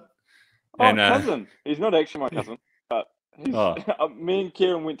cousin. And, cousin. He's not actually my cousin, but he's, Oh. me and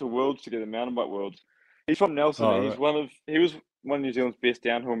Kieran went to Worlds together, mountain bike Worlds. He's from Nelson. Oh, He's right. he was one of New Zealand's best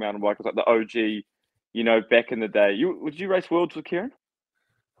downhill mountain bikers, like the OG, back in the day. Would you race Worlds with Kieran?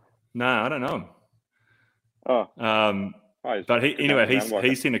 No, I don't know him. Oh. But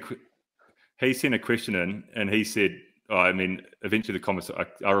he sent a question in, and he said, eventually the comments.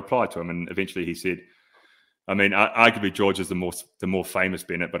 I replied to him, and eventually he said, arguably George is the more famous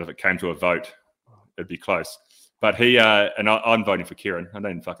Bennett, but if it came to a vote, it'd be close. But he I'm voting for Kieran. I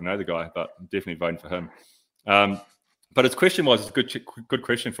don't even fucking know the guy, but I'm definitely voting for him. But his question was a good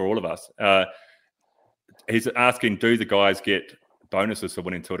question for all of us. He's asking, do the guys get bonuses for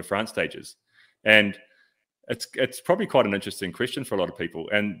winning Tour de France stages? And it's probably quite an interesting question for a lot of people.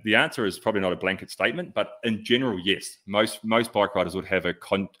 And the answer is probably not a blanket statement, but in general, yes. Most bike riders would have a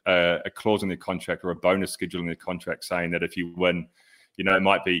clause in their contract or a bonus schedule in their contract saying that if you win, it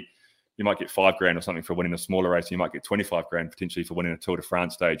might be you might get $5,000 or something for winning a smaller race. And you might get $25,000 potentially for winning a Tour de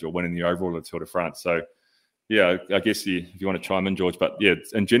France stage or winning the overall of the Tour de France. So, yeah, I guess if you want to chime in, George, but yeah,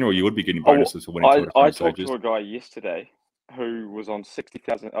 in general, you would be getting bonuses for winning Tour de France stages. I talked to a guy yesterday who was on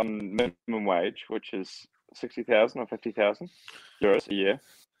 60,000 on minimum wage, which is 60,000 or 50,000 euros a year.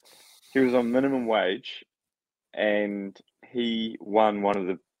 He was on minimum wage, and he won one of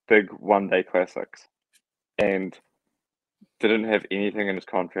the big one-day classics, and didn't have anything in his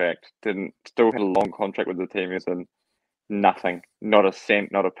contract. Still had a long contract with the team. He was in nothing, not a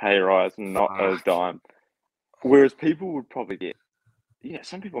cent, not a pay rise, not a dime. Whereas people would probably get,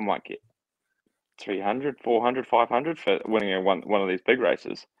 some people might get 300, 400, 500 for winning one of these big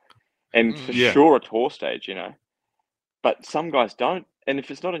races. And for sure a tour stage, But some guys don't. And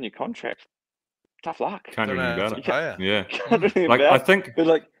if it's not in your contract, tough luck. Can't do anything about it. Yeah. Can't do anything about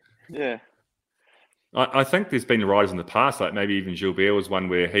it. But I think there's been riders in the past, like maybe even Gilbert was one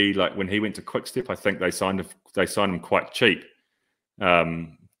where he, like when he went to Quick Step, I think they signed him quite cheap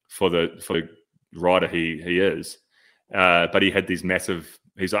for the rider he is. But he had these massive.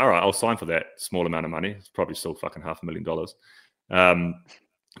 He's like, all right, I'll sign for that small amount of money. It's probably still fucking $500,000.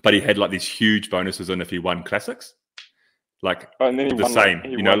 But he had like these huge bonuses in if he won classics. And then he the won, same,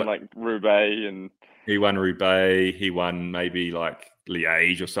 he won Roubaix and he won Roubaix. He won maybe like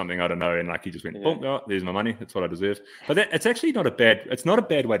Liège or something. I don't know. And like he just went, boom, oh, there's my money. That's what I deserve. But it's actually not a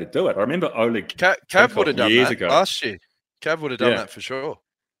bad way to do it. I remember Oleg Cav would have done years that ago. last year. Cav would have done that for sure.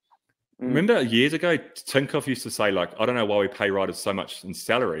 Remember years ago, Tinkoff used to say, like, I don't know why we pay riders so much in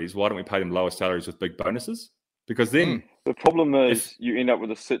salaries. Why don't we pay them lower salaries with big bonuses? Because then the problem is you end up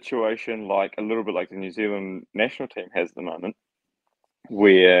with a situation like a little bit like the New Zealand national team has at the moment,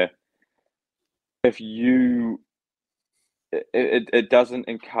 where if it doesn't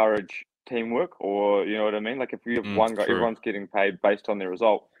encourage teamwork, or you know what I mean? Like if you have one guy, everyone's getting paid based on their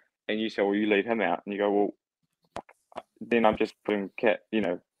result, and you say, well, you leave him out, and you go, well, then I'm just putting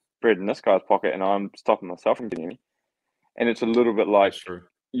bread in this guy's pocket, and I'm stopping myself from getting any. And it's a little bit like,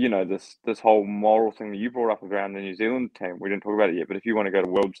 this whole moral thing that you brought up around the New Zealand team. We didn't talk about it yet, but if you want to go to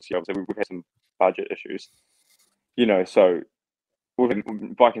Worlds this year, obviously we've had some budget issues, so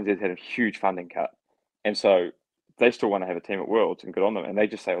Bike NZ's had a huge funding cut, and so they still want to have a team at Worlds and good on them, and they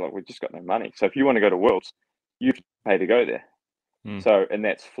just say, look, we've just got no money. So if you want to go to Worlds, you have to pay to go there. So, and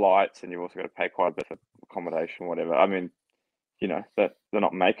that's flights, and you've also got to pay quite a bit for accommodation, whatever. I mean, that they're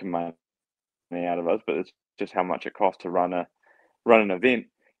not making money out of us, but it's just how much it costs to run an event.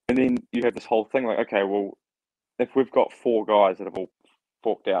 And then you have this whole thing like, okay, well, if we've got 4 guys that have all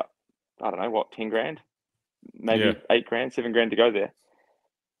forked out, I don't know, what, 10 grand, maybe 8 grand, 7 grand to go there,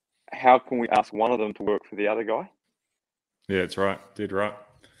 how can we ask one of them to work for the other guy? Yeah, that's right. Dead right.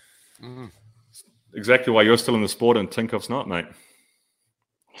 Exactly why you're still in the sport and Tinkoff's not, mate.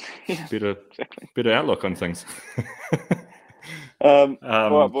 Better outlook on things. All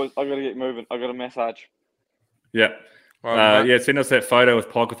right, boys. I gotta get moving. I got a massage. Yeah. All right, mate. Send us that photo with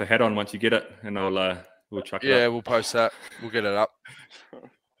Pog with the hat on once you get it, and we'll chuck it Yeah, up. we'll post that. We'll get it up.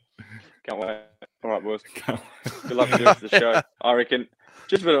 Can't wait. All right, boys. Good luck with the rest of the show. I reckon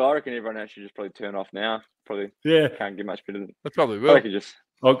everyone actually just probably turn off now. Probably can't get much better than. They probably I will. reckon just.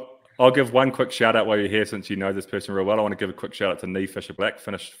 I'll give one quick shout out while you're here, since you know this person real well. I want to give a quick shout out to Nee Fisher Black,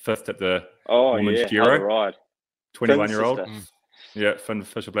 finished 5th at the Women's Giro. Right. 21-year-old. Yeah, Finn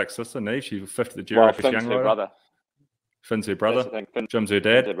Fisher Black's sister, Nee. She's 5th at the Giro. Well, Finn's her brother. Finn's her brother. Jim's her Finn's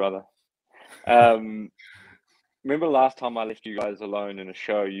dad. her brother. Remember last time I left you guys alone in a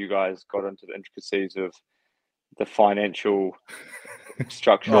show, you guys got into the intricacies of the financial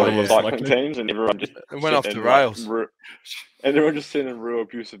structure of the cycling teams, and everyone just went off the rails. And everyone just sending real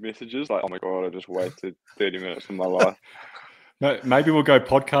abusive messages like, "Oh my god, I just wasted 30 minutes of my life." Maybe we'll go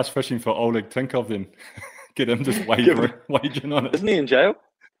podcast fishing for Oleg Tinkov then. Get him just waging on it. Isn't he in jail?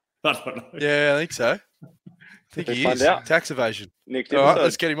 I don't know. Yeah, I think so. I think he is. Tax evasion. Next All episode. right,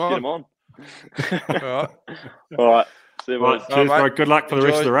 let's get him on. All right. All right. See you, boys. Cheers, bro. Good luck for the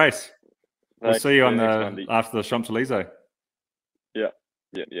rest of the race. We'll see you after the Champs-Élysées. Yeah.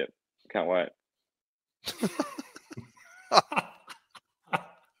 Can't wait.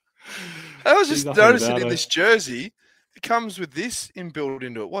 I was just noticing in this jersey, it comes with this inbuilt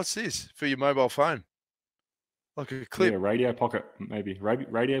into it. What's this for your mobile phone? Like a clip. Yeah, radio pocket, maybe.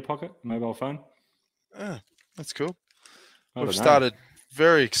 Radio pocket, mobile phone. Oh, that's cool. We've started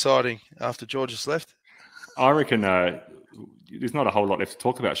very exciting after George has left. I reckon there's not a whole lot left to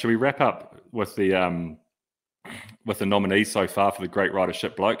talk about. Should we wrap up with the nominees so far for the Great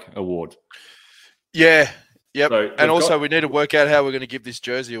Ridership Bloke Award? Yeah. Yep. So and also we need to work out how we're going to give this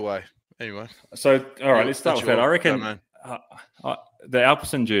jersey away. Anyway. So, all right, let's start with that. I reckon the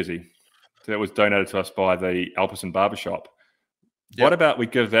Alperson jersey that was donated to us by the Alperson Barbershop. Yep. What about we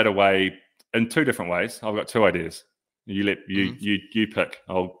give that away in two different ways? I've got two ideas. You pick.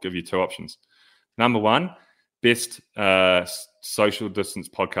 I'll give you two options. Number one, best social distance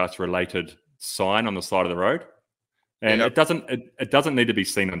podcast related sign on the side of the road, and it doesn't need to be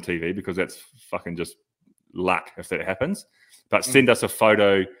seen on TV because that's fucking just luck if that happens. But send us a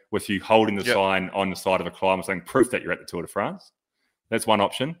photo with you holding the sign on the side of a climber saying proof that you're at the Tour de France. That's one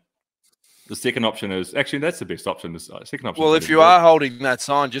option. The second option is actually that's the best option. The second option. Well, if you are holding that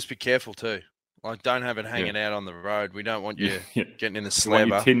sign, just be careful too. Like, don't have it hanging out on the road. We don't want you getting in the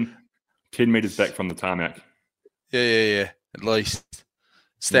slabber. 10 meters back from the tarmac. Yeah. At least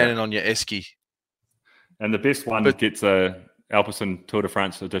standing on your esky. And the best one gets a Alperson Tour de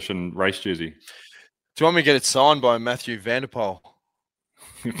France edition race jersey. Do you want me to get it signed by Matthew Van der Poel?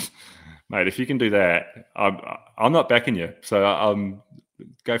 Mate, if you can do that, I'm not backing you. So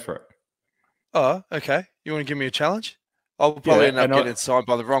go for it. Oh, okay. You want to give me a challenge? I'll probably end up getting it signed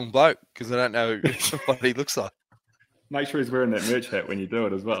by the wrong bloke because I don't know what he looks like. Make sure he's wearing that merch hat when you do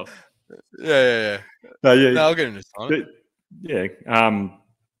it as well. Yeah. No, I'll get him to sign it.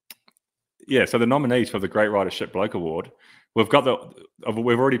 Yeah. So the nominees for the Great Ridership Bloke Award, we've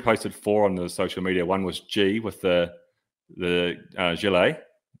already posted 4 on the social media. One was G with the gilet.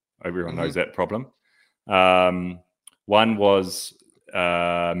 Everyone knows that problem. One was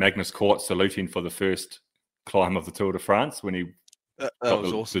Magnus Cort saluting for the first climb of the Tour de France when he that got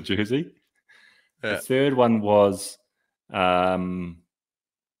was awesome. The jersey. Yeah. The third one was what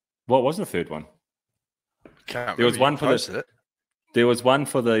was the third one? There was one for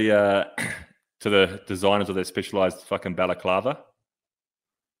the to the designers of their specialized fucking balaclava.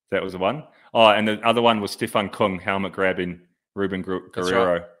 That was the one. Oh, and the other one was Stefan Kung, helmet grabbing Ruben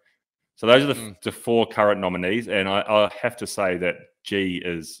Guerrero. Right. So those are the 4 current nominees, and I have to say that G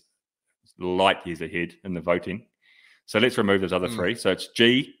is light years ahead in the voting. So let's remove those other 3. So it's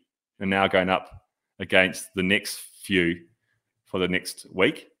G, and now going up against the next few for the next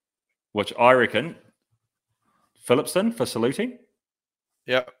week, which I reckon Philipson for saluting.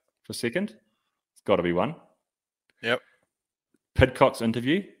 Yep. For second. It's got to be one. Yep. Pidcock's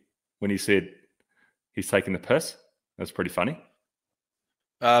interview when he said he's taking the piss. That's pretty funny.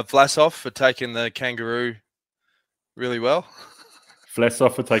 Vlasov for taking the kangaroo really well.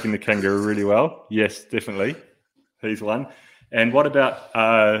 Vlasov for taking the kangaroo really well. Yes, definitely. He's one. And what about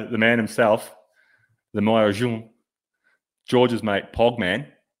the man himself, the Maillot Jaune, George's mate, Pogman,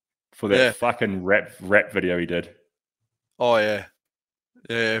 for that fucking rap video he did? Oh, yeah.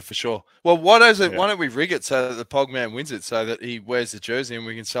 Yeah, for sure. Well, why don't we rig it so that the Pogman wins it so that he wears the jersey and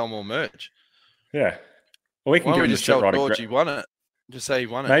we can sell more merch? Yeah. Well, we can give him just tell George he won it. Just say he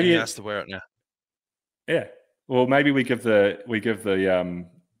won it and he has to wear it now. Yeah. Well, maybe we give the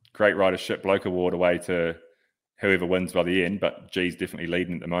Great Ridership Bloke Award away to whoever wins by the end, but G's definitely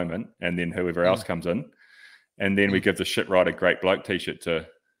leading at the moment, and then whoever else comes in. And then we give the shit rider great bloke t-shirt to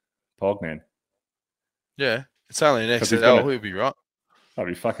Pogman. Yeah, it's only an 'Cause he's XL. gonna- He'll be right.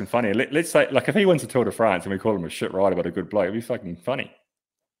 That'd be fucking funny. Let's say, like, if he wins the Tour de France and we call him a shit rider but a good bloke, it'd be fucking funny.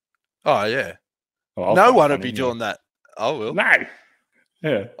 Oh yeah. Well, I'll No find one will funny, be yeah. doing that. I will. No.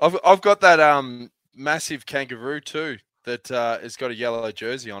 Yeah. I've got that massive kangaroo too that has got a yellow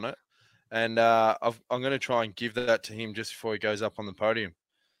jersey on it, and I'm going to try and give that to him just before he goes up on the podium.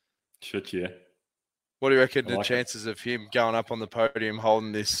 Shit, yeah. What do you reckon I like the chances of him going up on the podium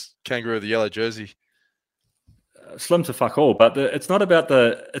holding this kangaroo with the yellow jersey? Slim to fuck all, but it's not about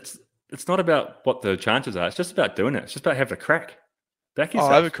it's not about what the chances are. It's just about doing it. It's just about having a crack. Back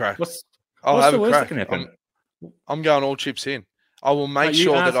yourself. I'll have a crack. What's I'll the have a worst crack. that can happen? I'm going all chips in. I will make Mate, you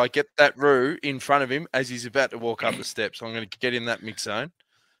sure asked- that I get that Roo in front of him as he's about to walk up the steps. I'm going to get in that mix zone.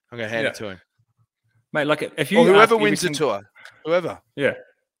 I'm going to hand it to him. Mate, like if you Or whoever ask every wins the single- tour. Whoever. Yeah.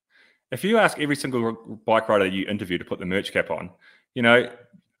 If you ask every single bike rider you interview to put the merch cap on, 99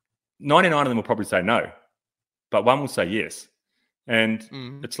 of them will probably say no, but one will say yes.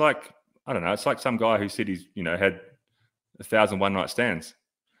 And it's like, I don't know, it's like some guy who said he's, had 1,000 one-night stands.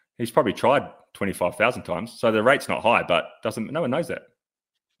 He's probably tried 25,000 times. So the rate's not high, but no one knows that.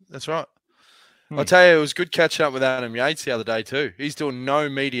 That's right. I'll tell you, it was good catching up with Adam Yates the other day too. He's doing no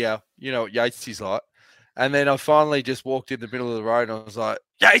media. You know what Yates is like. And then I finally just walked in the middle of the road and I was like,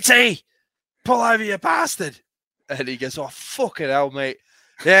 Yatesy, pull over, you bastard. And he goes, oh, fucking hell, mate.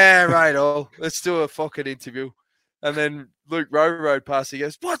 Yeah, right, let's do a fucking interview. And then Luke Rowe rode past. He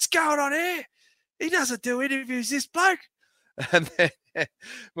goes, what's going on here? He doesn't do interviews, this bloke. And then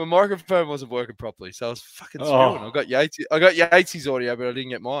my microphone wasn't working properly, so I was fucking spewing. I got Yatesy's audio, but I didn't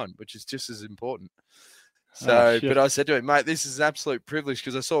get mine, which is just as important. So, but I said to him, mate, this is an absolute privilege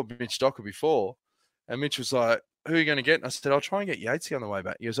because I saw Mitch Docker before, and Mitch was like, who are you going to get? And I said, I'll try and get Yatesy on the way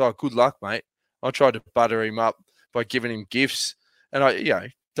back. He goes, oh, good luck, mate. I tried to butter him up by giving him gifts, and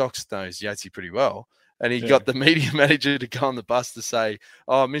Docs knows Yatesy pretty well. And he got the media manager to go on the bus to say,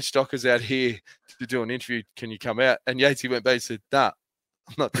 oh, Mitch Docker's out here to do an interview. Can you come out? And Yatesy went back and said, nah,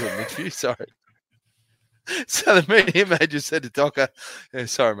 I'm not doing an interview. Sorry. So the media manager said to Docker, yeah,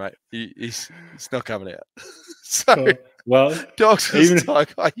 sorry, mate. He's not coming out. So Docs was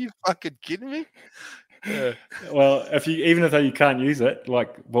like, are you fucking kidding me? Yeah. Well, if you can't use it,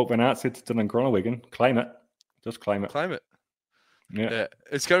 like Walt Van Aert said to Dylan Groenewegen, claim it. Just claim it. Claim it. Yeah.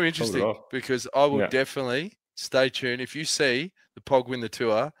 It's going to be interesting because I will definitely stay tuned. If you see the Pog win the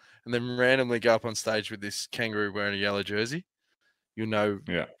tour and then randomly go up on stage with this kangaroo wearing a yellow jersey, you'll know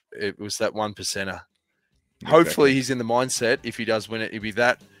it was that 1%er. Exactly. Hopefully he's in the mindset, if he does win it, he'll be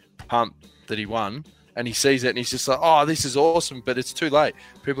that pumped that he won and he sees it and he's just like, oh, this is awesome, but it's too late.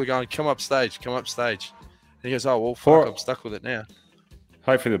 People are going, come up stage. And he goes, oh, well, fuck, I'm stuck with it now.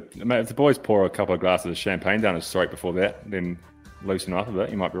 Hopefully, if the boys pour a couple of glasses of champagne down his throat before that, then loosen up a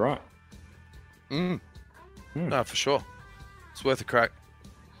bit, you might be right. No, for sure. It's worth a crack.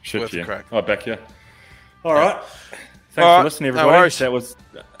 Worth a crack. I'll back you. All right. Thanks for listening, everybody. No worries. That was,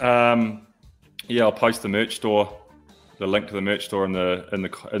 I'll post the merch store, the link to the merch store in the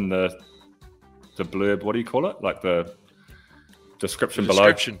blurb. What do you call it? Like the description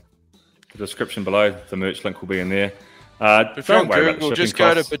below. The description below. The merch link will be in there. If you're on Don't worry about the Google,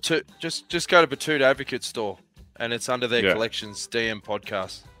 shipping just go to Batuta Advocate Store, and it's under their collections DM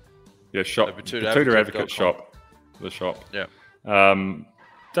podcast. Yeah, shop. Batuta Advocate shop. The shop. Yeah. Don't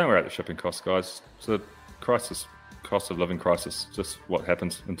worry about the shipping costs, guys. It's a crisis, cost of living crisis. Just what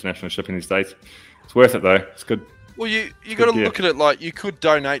happens international shipping these days. It's worth it though. It's good. Well, you got to look at it like you could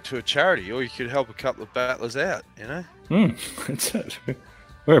donate to a charity, or you could help a couple of battlers out. You know. That's it.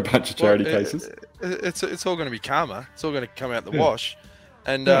 We're a bunch of charity cases. It's all going to be karma. It's all going to come out the wash,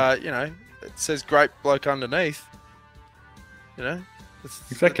 and it says "great bloke" underneath.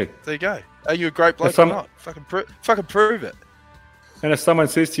 Exactly. There you go. Are you a great bloke or not? Fucking prove it. And if someone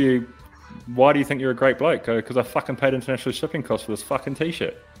says to you, "Why do you think you're a great bloke?" Go, because I fucking paid international shipping costs for this fucking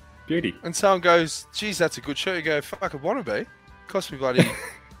t-shirt. Beauty. And someone goes, "Geez, that's a good shirt." You go, "Fuck, I want to be." Cost me bloody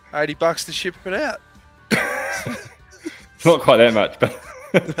 $80 to ship it out. It's not quite that much, but.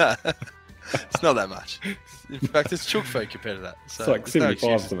 It's not that much. In fact, it's chook fee compared to that. So it's like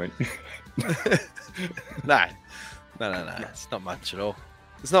 75 something. No. It's not much at all.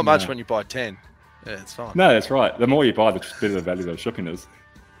 It's not much when you buy 10. Yeah, it's fine. No, that's right. The more you buy, the better the value of shipping is.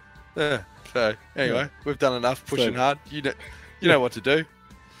 Yeah. So anyway, we've done enough pushing hard. You know what to do.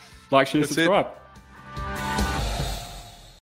 Like, share, subscribe.